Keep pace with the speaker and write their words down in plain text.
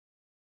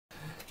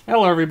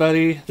Hello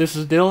everybody, this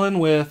is Dillon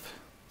with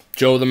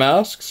Joe the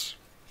Masks,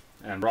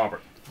 and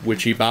Robert.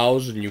 which he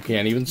bows and you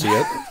can't even see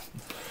it.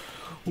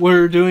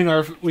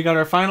 we got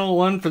our final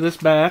one for this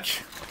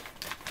batch.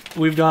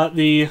 We've got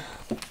the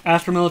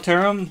Astra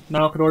Militarum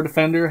Malcador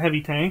Defender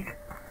heavy tank.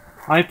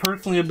 I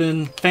personally have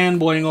been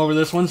fanboying over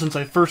this one since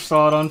I first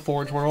saw it on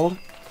Forge World.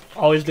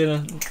 Always been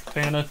a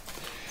fan of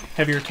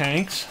heavier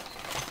tanks.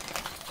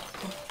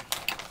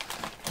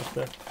 If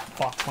the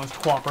box wants to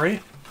cooperate.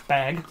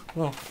 Bag.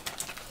 Oh.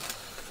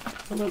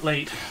 A little bit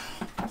late.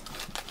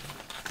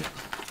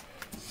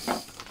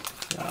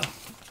 Yeah.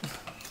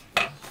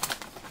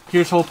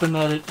 Here's hoping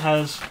that it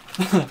has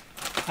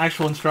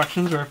actual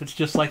instructions, or if it's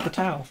just like the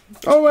Tau.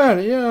 Oh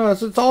man, yeah,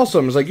 it's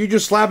awesome. It's like you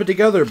just slap it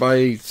together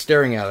by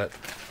staring at it.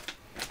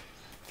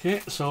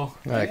 Okay, so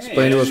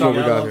Explain to us what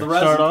we got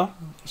here.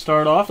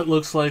 Start off, it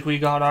looks like we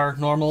got our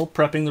normal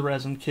prepping the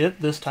resin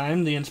kit. This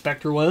time the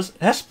inspector was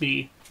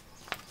SB.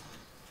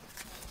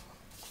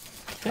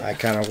 I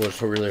kind of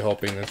was really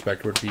hoping the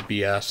inspector would be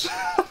BS.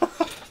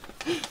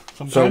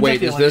 Sometimes So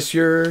wait, is this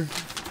your...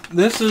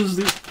 This is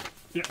the...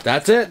 Yeah.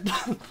 That's it?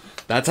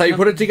 That's how you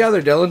put it together,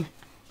 Dillon.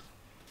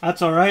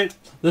 That's alright.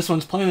 This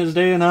one's plain as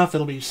day enough.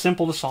 It'll be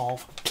simple to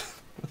solve.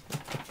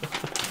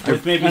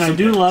 I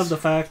do love the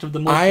fact of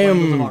the... I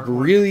am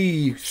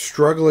really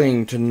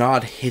struggling to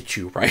not hit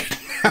you right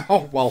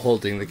now while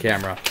holding the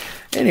camera.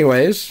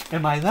 Anyways.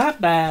 Am I that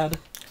bad?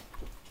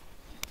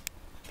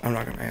 I'm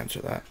not going to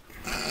answer that.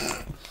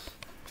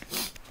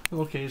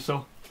 Okay,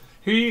 so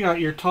here you got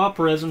your top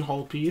resin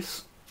hull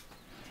piece.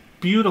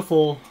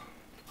 Beautiful,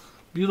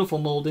 beautiful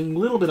molding. A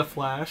little bit of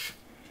flash.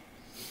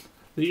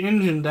 The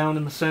engine down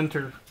in the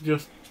center,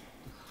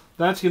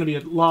 that's going to be a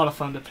lot of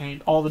fun to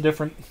paint. All the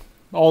different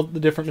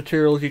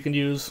materials you can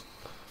use.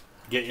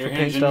 Get your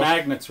engine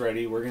magnets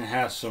ready. We're going to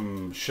have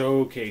some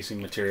showcasing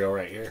material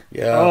right here.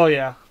 Yeah. Oh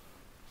yeah.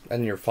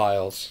 And your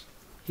files.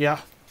 Yeah.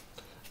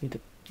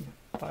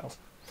 Files.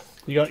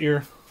 You got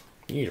your...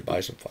 You need to buy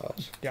some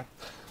files. Yeah.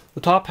 The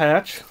top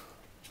hatch,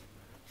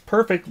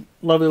 perfect,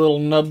 lovely little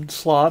nubbed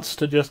slots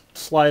to just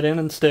slide in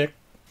and stick.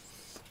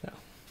 Yeah.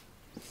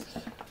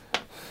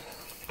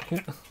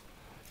 Okay.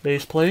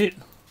 Base plate.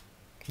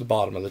 The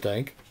bottom of the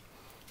tank.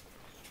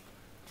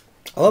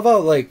 I love how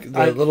like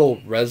the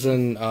little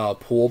resin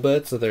pool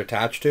bits that they're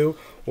attached to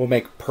will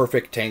make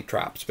perfect tank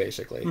traps,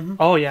 basically. Mm-hmm.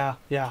 Oh yeah,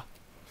 yeah.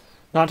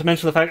 Not to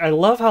mention the fact I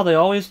love how they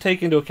always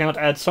take into account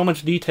to add so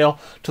much detail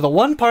to the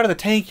one part of the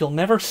tank you'll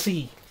never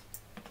see.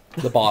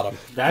 The bottom.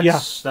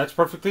 That's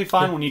perfectly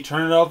fine. When you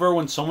turn it over,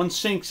 when someone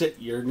sinks it,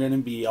 you're going to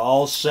be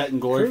all set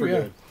and glory for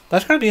good.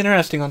 That's going to be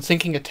interesting on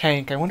sinking a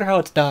tank. I wonder how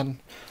it's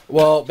done.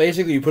 Well,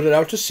 basically, you put it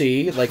out to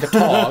sea like a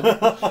tog.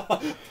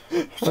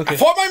 Okay.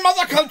 For my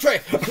mother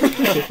country!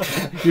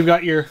 You've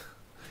got your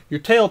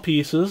tail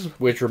pieces.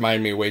 Which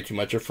remind me way too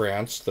much of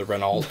France, the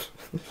Renault.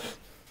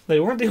 They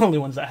weren't the only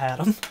ones that had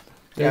them.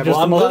 Yeah, well,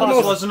 I'm glad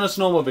it wasn't a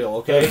snowmobile,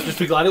 okay? Just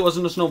be glad it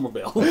wasn't a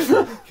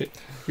snowmobile.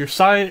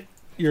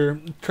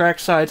 Your track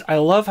sides, I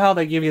love how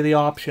they give you the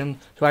option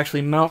to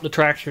actually mount the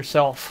tracks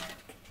yourself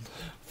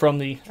from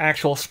the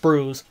actual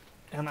sprues.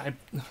 And I'm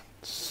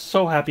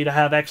so happy to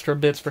have extra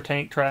bits for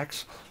tank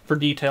tracks for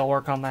detail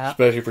work on that.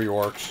 Especially for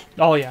your orcs.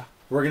 Oh yeah.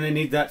 We're going to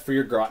need that for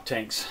your grot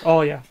tanks.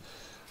 Oh yeah.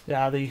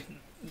 Yeah,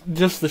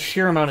 just the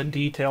sheer amount of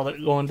detail that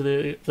go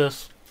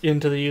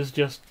into these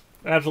just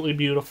absolutely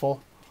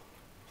beautiful.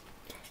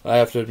 I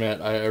have to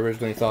admit, I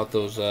originally thought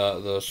those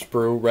the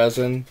sprue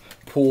resin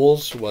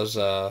pools was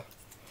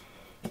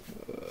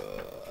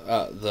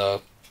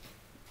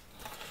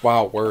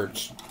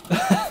words.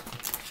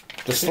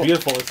 It's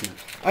beautiful, isn't it?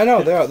 I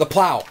know, they are. The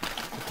plow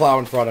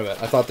in front of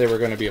it. I thought they were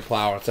going to be a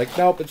plow. It's like,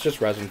 nope, it's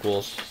just resin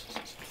pools.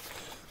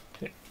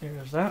 Okay,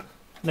 here's that.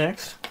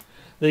 Next,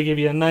 they give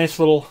you a nice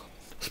little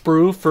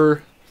sprue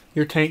for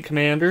your tank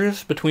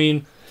commanders.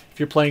 Between, if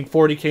you're playing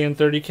 40k and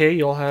 30k,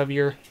 you'll have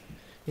your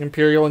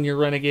Imperial and your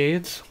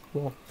Renegades.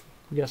 Well,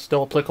 I guess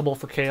still applicable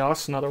for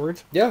Chaos, in other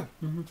words. Yeah.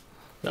 Mm-hmm.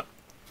 Yep.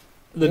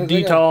 The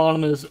detail on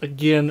them is,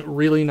 again,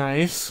 really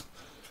nice.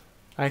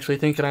 I actually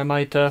thinking I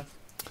might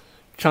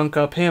chunk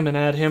up him and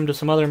add him to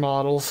some other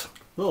models.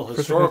 A little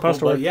historical,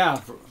 but yeah,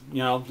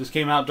 this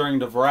came out during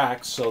the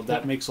Vrax, so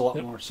that makes a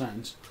lot more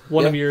sense. The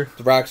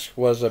Vrax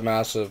was a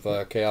massive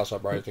Chaos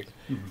Uprising.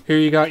 Mm-hmm. Here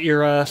you got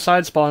your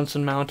side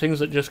sponson mountings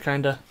that just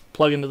kind of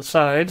plug into the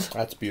sides.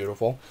 That's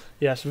beautiful.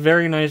 Yes,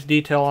 very nice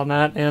detail on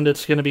that, and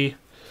it's going to be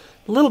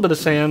a little bit of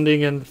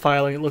sanding and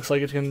filing. It looks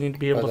like it's going to need to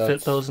be able to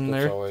fit those in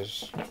there. That's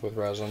always with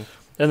resin.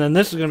 And then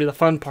this is going to be the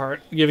fun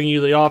part, giving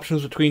you the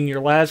options between your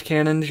las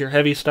cannons, your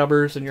heavy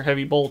stubbers, and your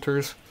heavy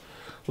bolters.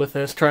 With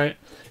this,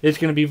 it's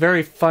going to be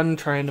very fun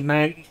trying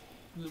to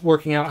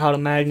working out how to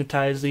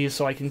magnetize these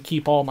so I can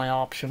keep all my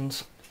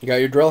options. You got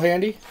your drill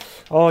handy?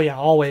 Oh yeah,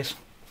 always.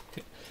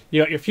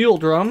 You got your fuel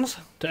drums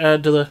to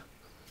add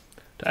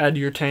to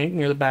your tank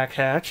near the back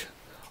hatch.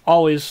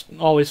 Always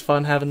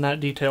fun having that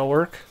detail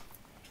work.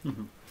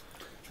 Mm-hmm.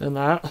 And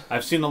that.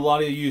 I've seen a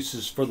lot of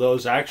uses for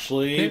those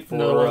actually,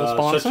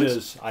 for such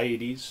as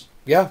IEDs.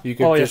 Yeah, you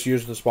could just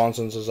use the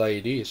sponsons as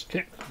IEDs.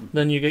 Okay.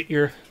 Then you get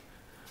your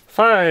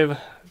 5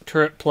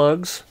 turret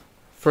plugs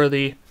for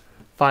the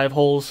 5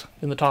 holes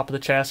in the top of the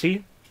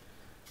chassis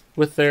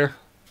with their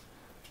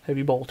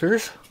heavy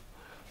bolters.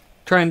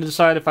 Trying to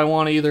decide if I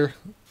want to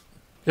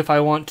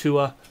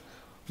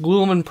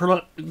glue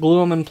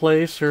them in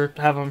place or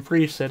have them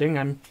free sitting.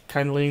 I'm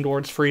kind of leaning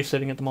towards free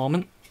sitting at the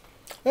moment.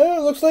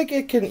 It looks like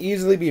it can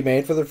easily be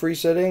made for the free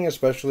sitting,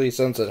 especially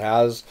since it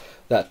has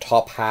that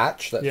top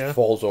hatch that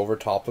falls over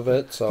top of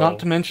it. So not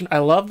to mention, I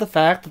love the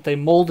fact that they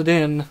molded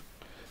in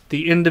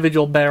the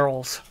individual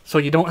barrels, so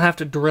you don't have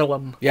to drill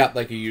them. Yeah,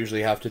 like you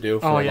usually have to do.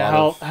 For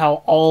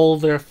how all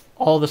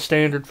the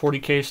standard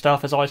 40K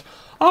stuff is always,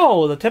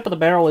 oh, the tip of the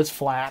barrel is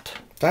flat.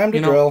 Time to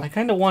drill. I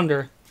kind of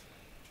wonder.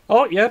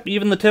 Oh, yep,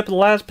 even the tip of the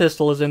las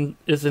pistol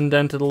is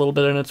indented a little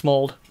bit in its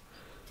mold.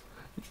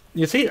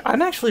 You see,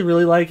 I'm actually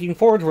really liking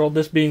Forge World,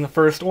 this being the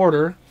first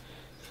order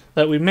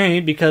that we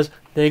made, because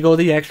they go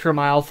the extra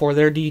mile for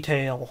their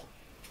detail.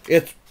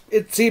 It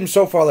seems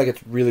so far like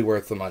it's really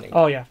worth the money.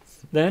 Oh, yeah.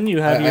 Then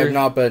you have I've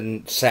not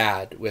been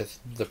sad with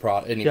the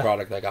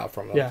product I got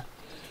from them. Yeah.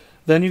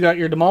 Then you got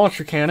your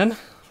demolisher cannon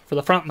for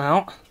the front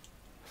mount.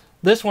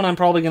 This one I'm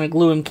probably going to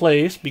glue in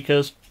place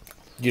because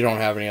you don't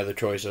have any other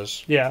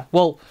choices. Yeah.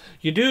 Well,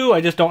 you do.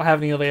 I just don't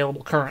have any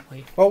available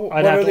currently. Well,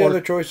 what are the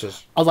other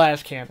choices? A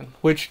las cannon,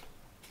 which...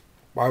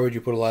 Why would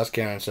you put a las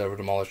cannon instead of a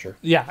demolisher?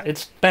 Yeah,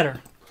 it's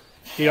better.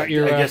 You got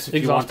your I guess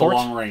if you want the ports.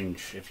 long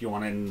range, if you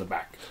want it in the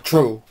back.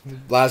 True.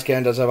 Las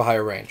cannon does have a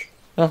higher range.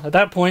 At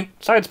that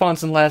point, side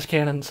sponson las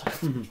cannons.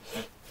 Point.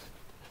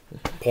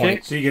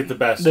 Okay, so you get the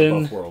best of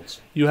both worlds.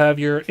 You have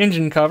your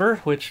engine cover,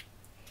 which...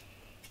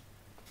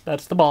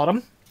 That's the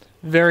bottom.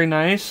 Very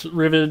nice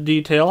riveted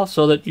detail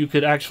so that you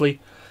could actually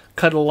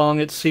cut along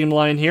its seam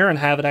line here and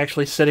have it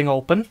actually sitting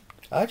open.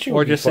 Actually,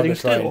 or just sitting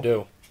still. still.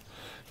 Do.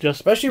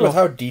 Especially with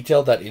how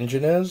detailed that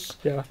engine is.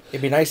 Yeah.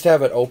 It'd be nice to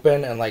have it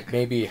open and like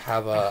maybe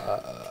have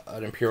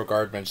an Imperial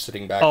Guardman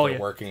sitting back there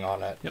working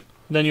on it. Yep.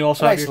 Then you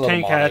also have your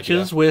tank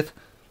hatches with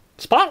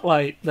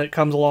spotlight that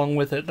comes along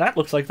with it. That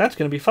looks like that's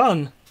going to be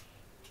fun.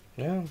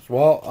 Yeah.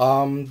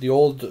 Well, the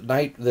old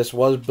night. This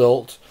was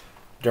built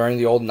during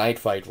the old night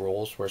fight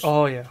rules, where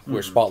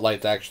where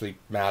spotlights actually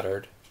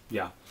mattered.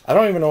 Yeah. I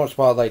don't even know what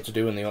spotlights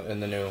do in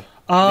the new.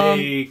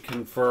 They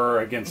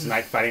confer against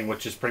night fighting,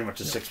 which is pretty much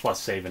a 6+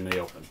 save in the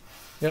open.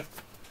 Yep.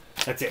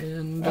 That's it.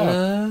 And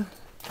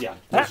yeah,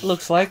 that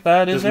looks like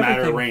that is everything.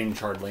 Doesn't matter range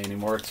hardly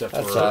anymore, except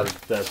for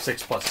the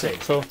 6+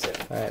 save. So that's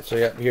it. All right. So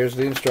yeah, here's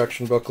the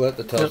instruction booklet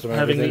that tells them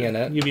everything in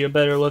it. Give you a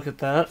better look at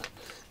that.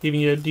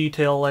 Giving you a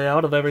detail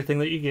layout of everything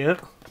that you get.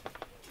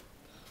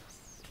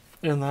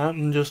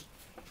 And just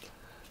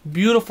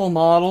beautiful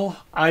model.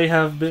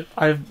 I've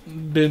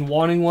been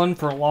wanting one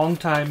for a long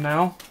time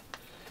now,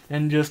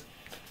 and just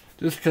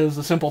because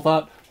the simple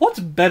thought, what's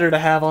better to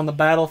have on the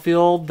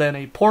battlefield than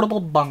a portable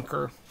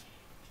bunker?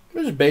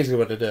 Which is basically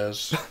what it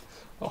is.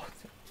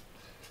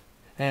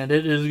 And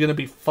it is going to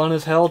be fun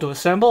as hell to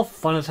assemble,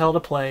 fun as hell to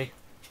play.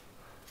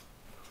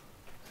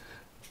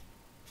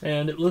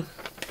 And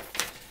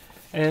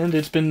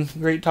it's been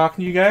great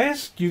talking to you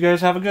guys. You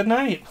guys have a good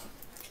night.